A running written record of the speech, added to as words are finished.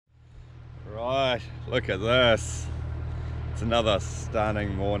Alright, look at this. It's another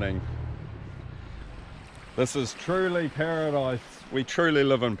stunning morning. This is truly paradise. We truly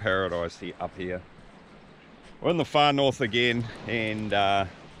live in paradise up here. We're in the far north again, and got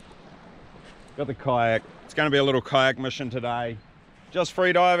the kayak. It's going to be a little kayak mission today. Just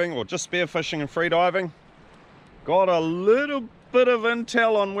free diving, or just spearfishing and free diving. Got a little bit of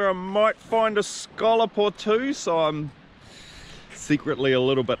intel on where I might find a scallop or two, so I'm secretly a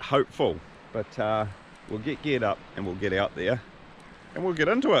little bit hopeful. But we'll get geared up and we'll get out there and we'll get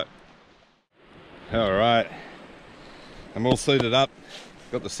into it. All right, I'm all suited up.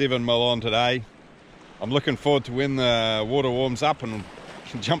 Got the 7mm on today. I'm looking forward to when the water warms up and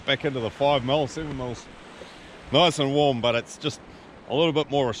can jump back into the 5mm. 7mm's nice and warm, but it's just a little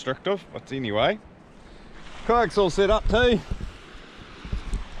bit more restrictive. But anyway, kayak's all set up too.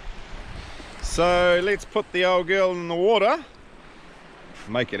 So let's put the old girl in the water,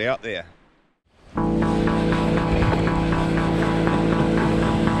 make it out there.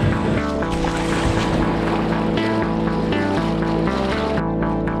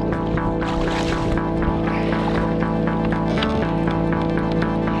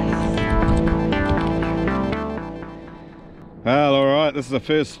 Well, alright, this is the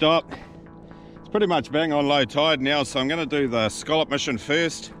first stop. It's pretty much bang on low tide now, so I'm going to do the scallop mission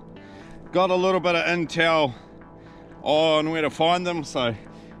first. Got a little bit of intel on where to find them, so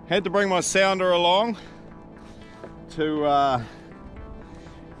had to bring my sounder along to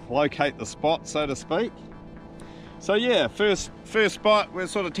locate the spot, so to speak. So yeah, first spot, we're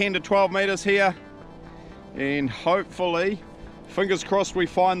sort of 10 to 12 meters here, and hopefully, fingers crossed, we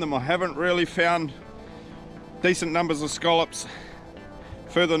find them. I haven't really found decent numbers of scallops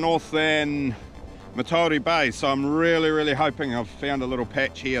further north than Matauri Bay, so I'm really hoping I've found a little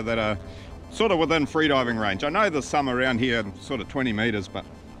patch here that are sort of within freediving range. I know there's some around here sort of 20 meters, but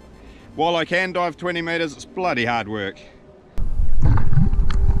while I can dive 20 meters, it's bloody hard work.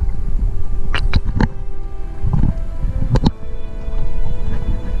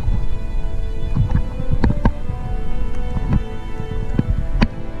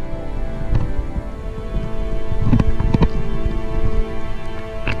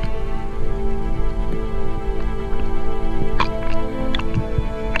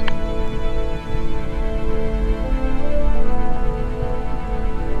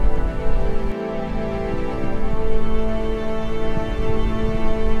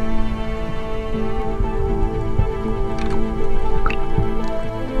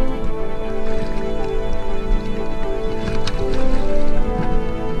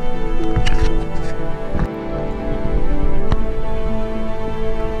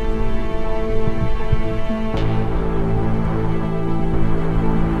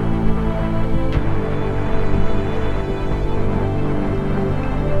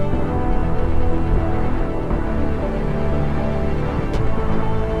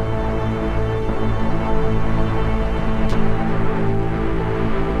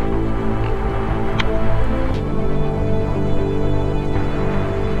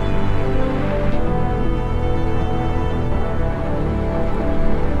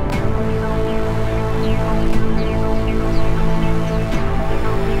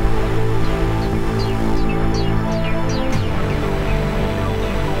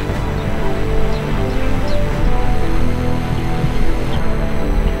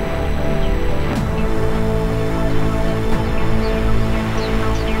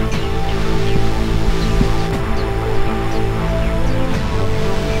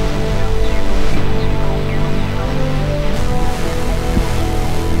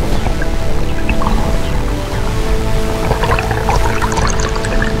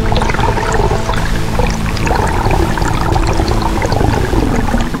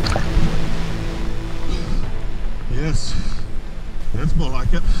 Yes, that's more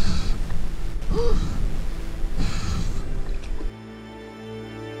like it.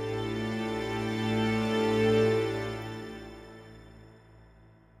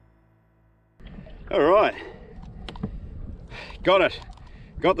 All right, got it.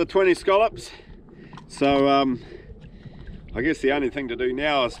 Got the 20 scallops. So I guess the only thing to do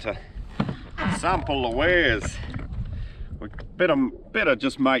now is to sample the wares. We better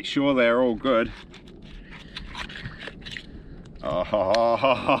just make sure they're all good. Oh,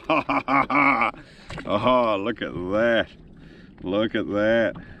 look at that. Look at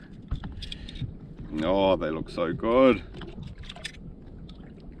that. Oh, they look so good.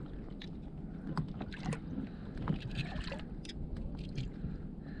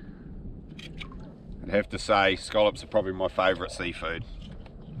 I'd have to say scallops are probably my favourite seafood.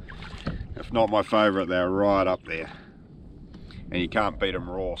 If not my favourite, they're right up there. And you can't beat them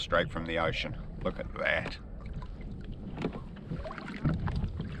raw straight from the ocean. Look at that.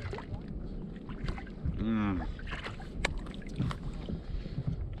 Mmm.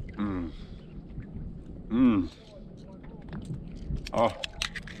 Mmm. Mmm. Oh.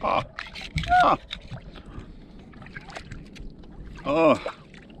 Oh. Oh. Oh.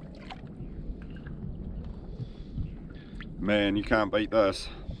 Man, you can't beat this.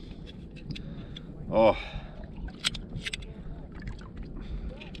 Oh.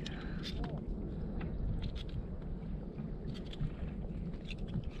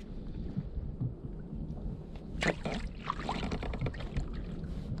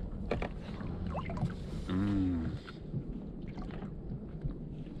 Mmm.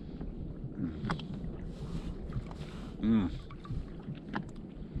 Mmm.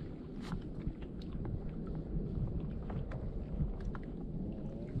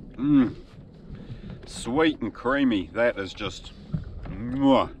 Mmm. Sweet and creamy. That is just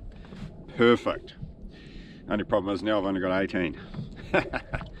mwah, perfect. Only problem is now I've only got 18.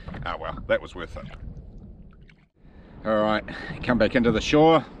 Oh well, that was worth it. Alright, come back into the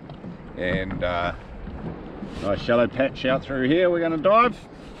shore and nice shallow patch out through here. We're going to dive,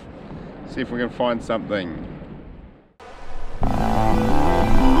 see if we can find something.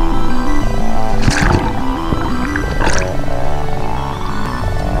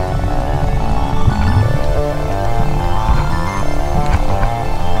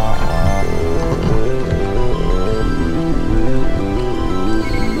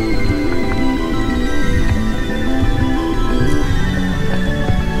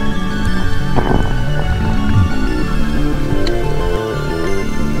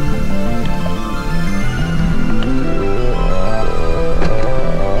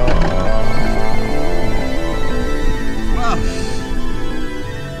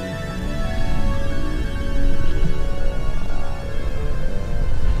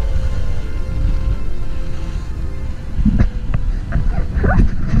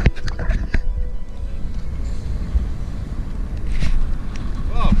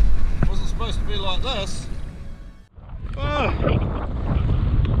 Like this. Oh,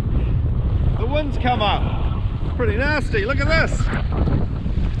 the wind's come up. It's pretty nasty. Look at this.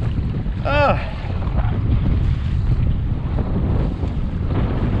 Oh.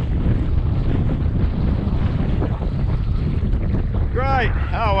 Great.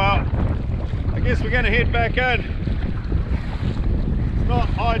 Oh well, I guess we're going to head back in. It's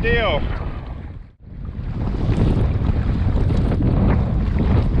not ideal.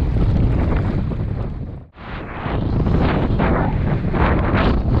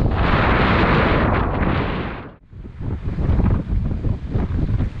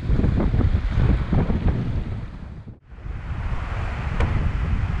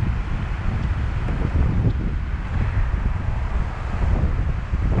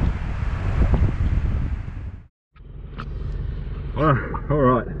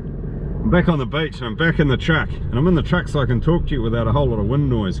 Alright, I'm back on the beach and I'm back in the truck, and I'm in the truck so I can talk to you without a whole lot of wind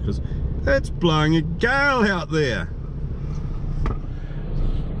noise, because it's blowing a gale out there.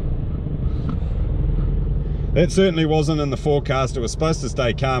 That certainly wasn't in the forecast. It was supposed to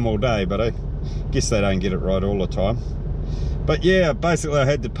stay calm all day, but I guess they don't get it right all the time. But yeah, basically I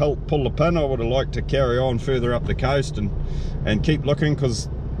had to pull the pin. I would have liked to carry on further up the coast and keep looking, because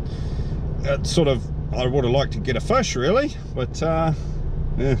it's sort of, I would have liked to get a fish really, but yeah,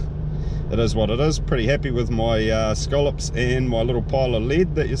 it is what it is. Pretty happy with my scallops and my little pile of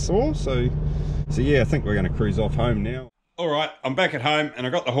lead that you saw. So yeah, I think we're going to cruise off home now. Alright, I'm back at home and I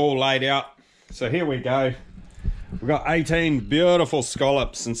got the haul laid out. So here we go. We've got 18 beautiful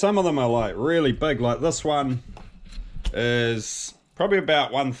scallops, and some of them are like really big. Like this one is probably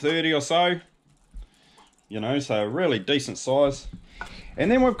about 130 or so. You know, so really decent size. And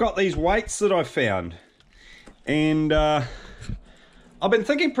then we've got these weights that I found, and I've been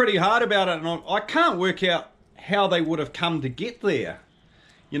thinking pretty hard about it, and I can't work out how they would have come to get there,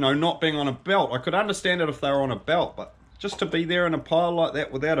 you know, not being on a belt. I could understand it if they were on a belt, but just to be there in a pile like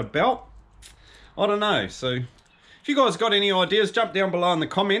that without a belt, I don't know. So if you guys got any ideas, jump down below in the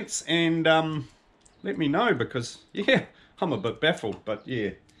comments and let me know, because yeah, I'm a bit baffled, but yeah.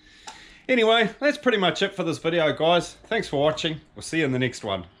 Anyway, that's pretty much it for this video, guys. Thanks for watching. We'll see you in the next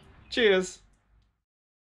one. Cheers.